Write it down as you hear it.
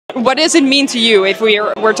What does it mean to you if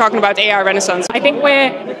we're talking about AI Renaissance? I think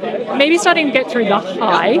we're maybe starting to get through the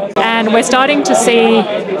high, and we're starting to see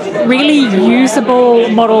really usable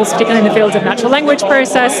models, particularly in the fields of natural language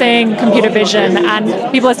processing, computer vision,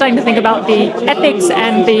 and people are starting to think about the ethics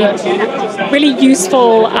and the really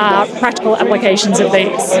useful practical applications of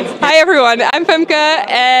these. Hi everyone, I'm Femke,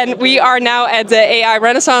 and we are now at the AI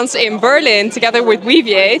Renaissance in Berlin together with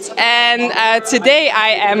Weaviate, and today I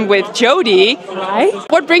am with Jodie. Hi.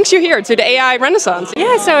 What brings you here to the AI Renaissance?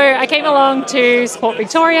 Yeah, so I came along to support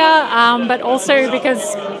Victoria, but also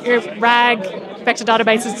because RAG, vector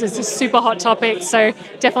databases, is a super hot topic, so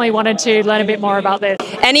definitely wanted to learn a bit more about this.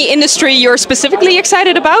 Any industry you're specifically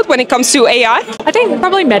excited about when it comes to AI? I think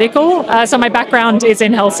probably medical. So my background is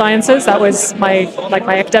in health sciences. That was my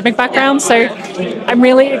academic background. So I'm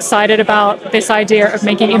really excited about this idea of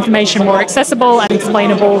making information more accessible and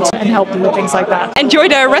explainable and help with things like that. Enjoy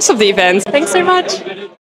the rest of the event. Thanks so much.